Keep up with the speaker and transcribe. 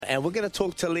And we're going to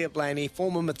talk to Leah Blayney,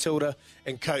 former Matilda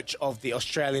and coach of the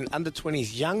Australian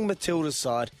under-20s young Matilda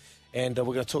side. And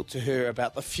we're going to talk to her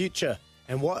about the future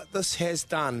and what this has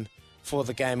done for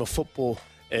the game of football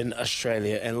in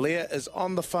Australia. And Leah is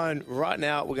on the phone right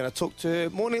now. We're going to talk to her.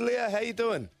 Morning, Leah. How you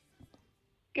doing?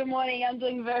 Good morning. I'm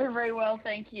doing very, very well,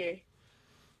 thank you.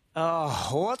 Oh,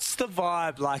 what's the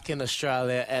vibe like in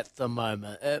Australia at the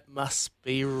moment? It must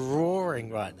be roaring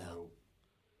right now.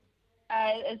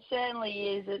 It certainly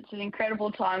is. It's an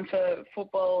incredible time for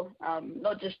football,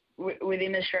 not just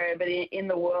within Australia, but in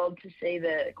the world, to see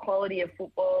the quality of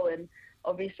football. And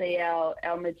obviously our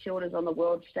Matildas on the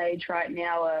world stage right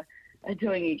now are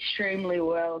doing extremely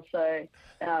well. So,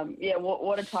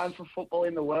 what a time for football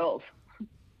in the world.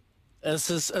 Is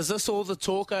this all the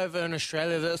talk over in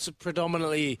Australia that's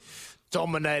predominantly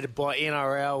dominated by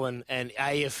NRL and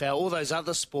AFL, all those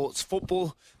other sports,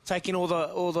 football taking all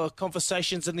the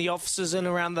conversations in the offices and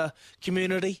around the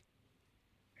community?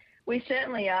 We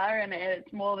certainly are, and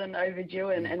it's more than overdue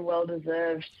and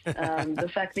well-deserved. The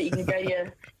fact that you can go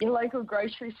to your local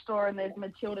grocery store and there's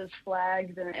Matilda's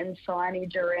flags and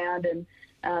signage around, and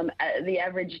the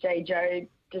average day Joe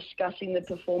discussing the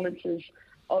performances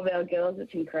of our girls,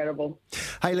 it's incredible.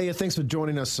 Hey, Leah, thanks for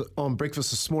joining us on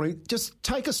Breakfast this morning. Just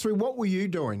take us through, what were you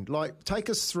doing? Take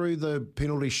us through the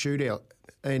penalty shootout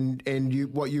and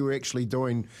what you were actually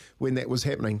doing when that was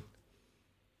happening.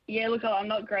 Yeah, look, I'm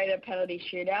not great at penalty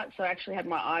shootouts, so I actually had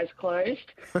my eyes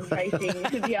closed, facing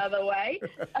the other way.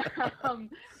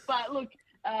 But look,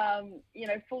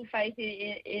 full faith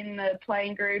in the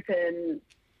playing group and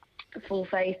full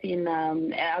faith in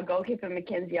our goalkeeper,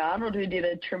 Mackenzie Arnold, who did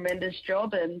a tremendous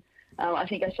job. And I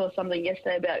think I saw something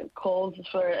yesterday about calls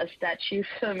for a statue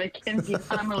for Mackenzie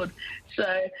Arnold.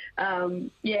 So,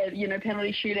 penalty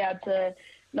shootouts are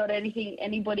not anything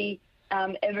anybody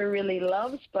ever really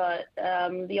loves, but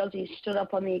the Aussies stood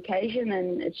up on the occasion,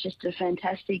 and it's just a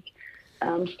fantastic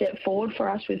step forward for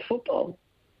us with football.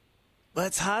 Well,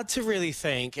 it's hard to really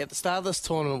think. At the start of this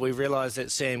tournament, we realised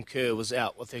that Sam Kerr was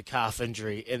out with her calf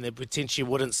injury and they potentially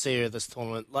wouldn't see her this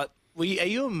tournament. Are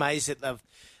you amazed that they've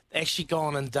actually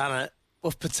gone and done it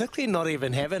with particularly not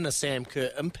even having a Sam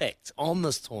Kerr impact on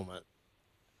this tournament?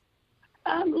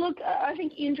 Look, I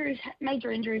think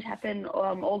major injuries happen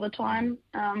all the time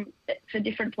for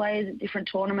different players at different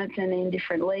tournaments and in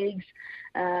different leagues.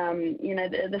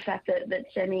 The fact that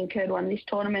Sammy incurred one this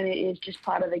tournament is just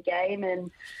part of the game,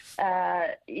 and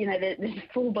there's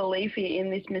full belief in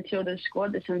this Matilda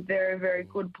squad. There's some very, very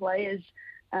good players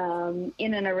in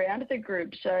and around the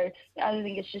group. So I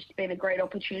think it's just been a great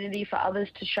opportunity for others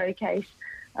to showcase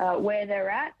where they're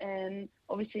at, and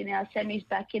obviously now Sammy's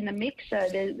back in the mix, so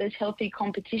there's healthy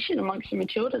competition amongst the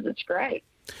Matildas. It's great.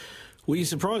 Were you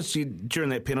surprised during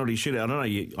that penalty shootout?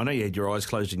 I know you had your eyes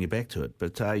closed and your back to it,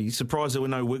 but are you surprised there were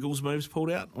no Wiggles moves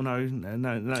pulled out, or no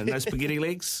spaghetti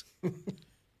legs? Look,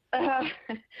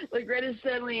 Red has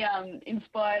certainly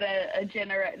inspired a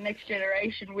next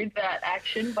generation with that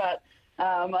action, but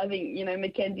I think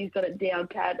Mackenzie's got it down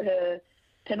pat, her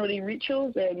penalty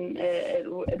rituals, and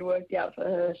it worked out for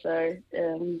her. So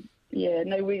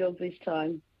no Wiggles this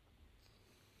time.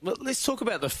 Well, let's talk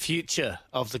about the future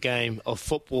of the game of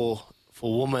football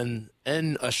for women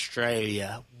in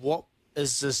Australia. What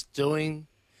is this doing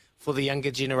for the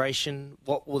younger generation?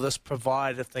 What will this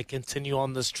provide if they continue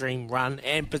on this dream run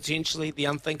and potentially the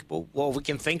unthinkable? Well, we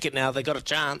can think it now. They got a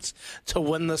chance to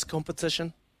win this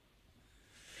competition.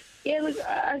 Yeah, look,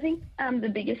 I think the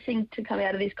biggest thing to come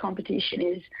out of this competition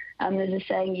is there's a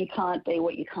saying, you can't be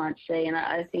what you can't see. And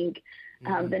I think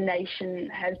the nation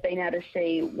has been able to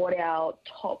see what our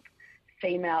top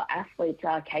female athletes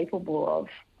are capable of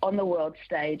on the world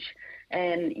stage.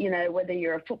 And, whether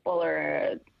you're a footballer,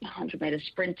 a 100-metre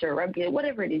sprinter, rugby,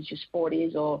 whatever it is your sport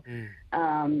is, or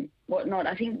whatnot,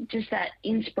 I think just that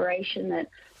inspiration that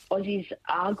Aussies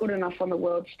are good enough on the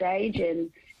world stage and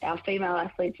our female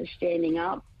athletes are standing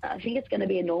up, I think it's going to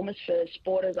be enormous for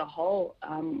sport as a whole,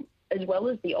 as well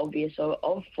as the obvious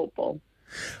of football.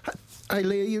 Hey,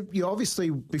 Leah, you obviously,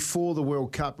 before the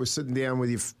World Cup, were sitting down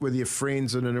with your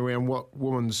friends in and around what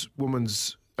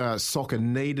women's soccer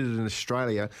needed in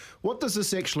Australia. What does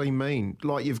this actually mean?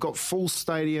 You've got full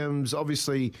stadiums,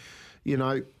 obviously,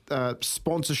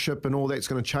 sponsorship and all that's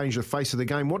going to change the face of the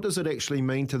game. What does it actually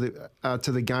mean to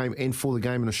the game and for the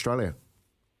game in Australia?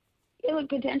 Yeah, look,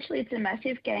 potentially it's a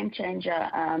massive game changer.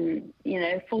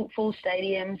 Full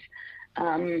stadiums.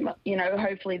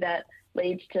 Hopefully that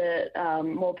leads to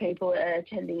more people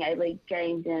attending A-League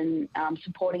games and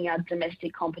supporting our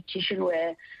domestic competition,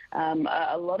 where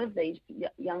a lot of these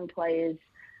young players,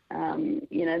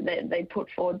 they put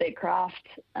forward their craft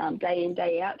day in,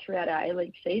 day out throughout our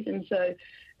A-League season. So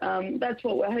that's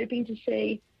what we're hoping to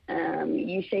see.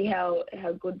 You see how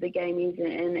good the game is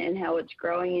and how it's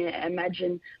growing.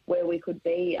 Imagine where we could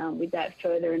be with that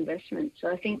further investment. So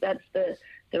I think that's the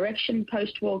direction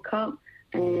post-World Cup,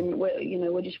 and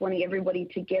we're just wanting everybody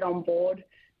to get on board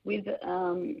with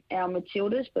our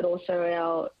Matildas, but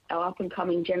also our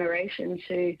up-and-coming generations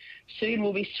who soon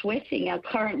will be sweating our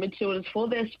current Matildas for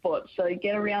their spot. So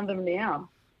get around them now.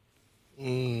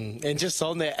 And just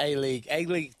on their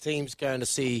A-League teams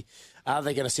are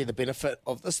they going to see the benefit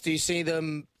of this? Do you see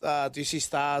them, do you see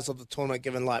stars of the tournament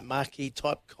given like marquee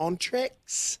type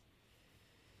contracts?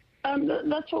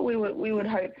 That's what we would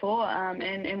hope for.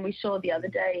 And we saw the other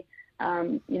day,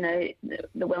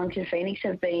 the Wellington Phoenix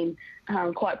have been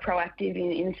quite proactive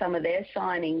in some of their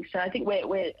signings. So I think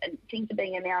things are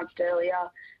being announced earlier.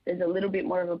 There's a little bit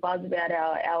more of a buzz about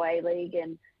our A-League,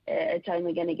 and it's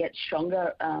only going to get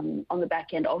stronger on the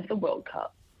back end of the World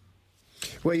Cup.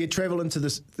 Well, you travel into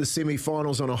the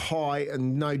semi-finals on a high,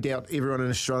 and no doubt everyone in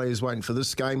Australia is waiting for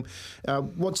this game.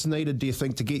 What's needed, do you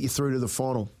think, to get you through to the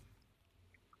final?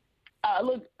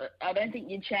 Look, I don't think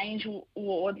you change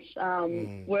what's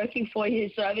working for you.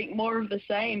 So I think more of the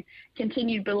same,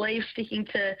 continued belief, sticking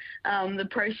to the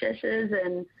processes,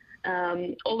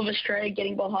 and all of Australia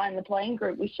getting behind the playing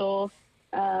group. We saw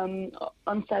on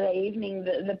Saturday evening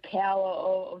the power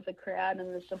of the crowd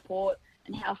and the support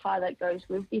and how far that goes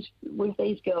with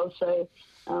these girls. So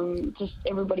just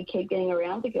everybody keep getting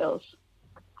around the girls.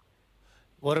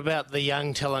 What about the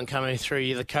young talent coming through?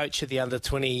 You're the coach of the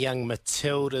under-20 young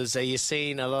Matildas. Are you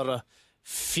seeing a lot of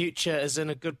future is in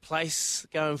a good place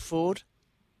going forward?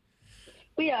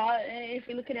 We are. If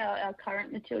we look at our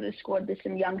current Matilda squad, there's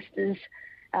some youngsters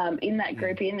in that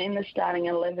group, in the starting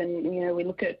 11. We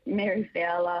look at Mary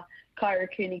Fowler, Kyra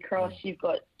Cooney-Cross. You've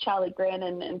got Charlie Grant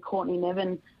and Courtney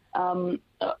Nevin on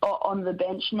the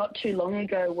bench. Not too long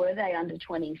ago were they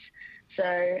under-20s.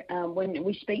 So when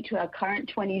we speak to our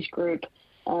current 20s group,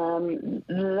 they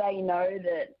know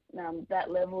that that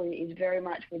level is very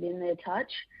much within their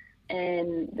touch,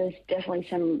 and there's definitely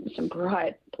some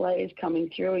bright players coming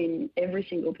through in every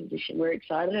single position we're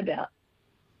excited about.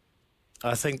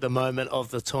 I think the moment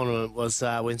of the tournament was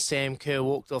when Sam Kerr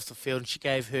walked off the field and she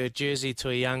gave her jersey to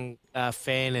a young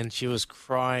fan, and she was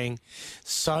crying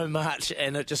so much,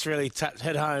 and it just really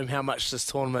hit home how much this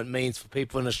tournament means for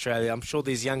people in Australia. I'm sure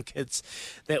these young kids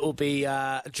that will be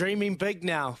dreaming big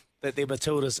now that their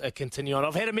Matildas are continuing on.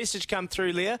 I've had a message come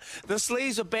through, Leah. This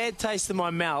leaves a bad taste in my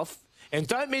mouth, and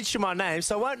don't mention my name,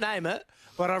 so I won't name it,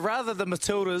 but I'd rather the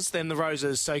Matildas than the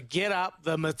Roses, so get up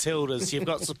the Matildas. You've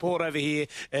got support over here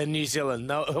in New Zealand.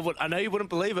 No, I know you wouldn't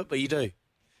believe it, but you do.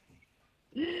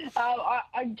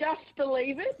 I just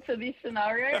believe it for this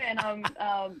scenario, and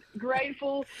I'm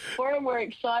grateful for it. We're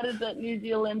excited that New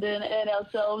Zealand and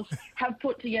ourselves have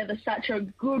put together such a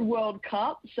good World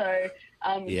Cup. So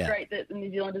it's great that the New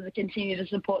Zealanders continue to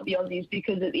support the Aussies,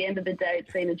 because at the end of the day,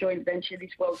 it's been a joint venture,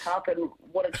 this World Cup, and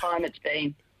what a time it's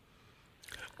been.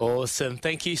 Awesome.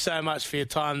 Thank you so much for your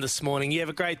time this morning. You have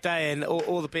a great day, and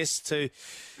all the best to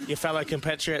your fellow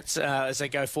compatriots as they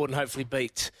go forward and hopefully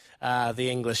beat the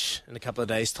English in a couple of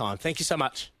days' time. Thank you so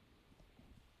much.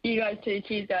 You guys too.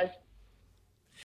 Cheers, guys.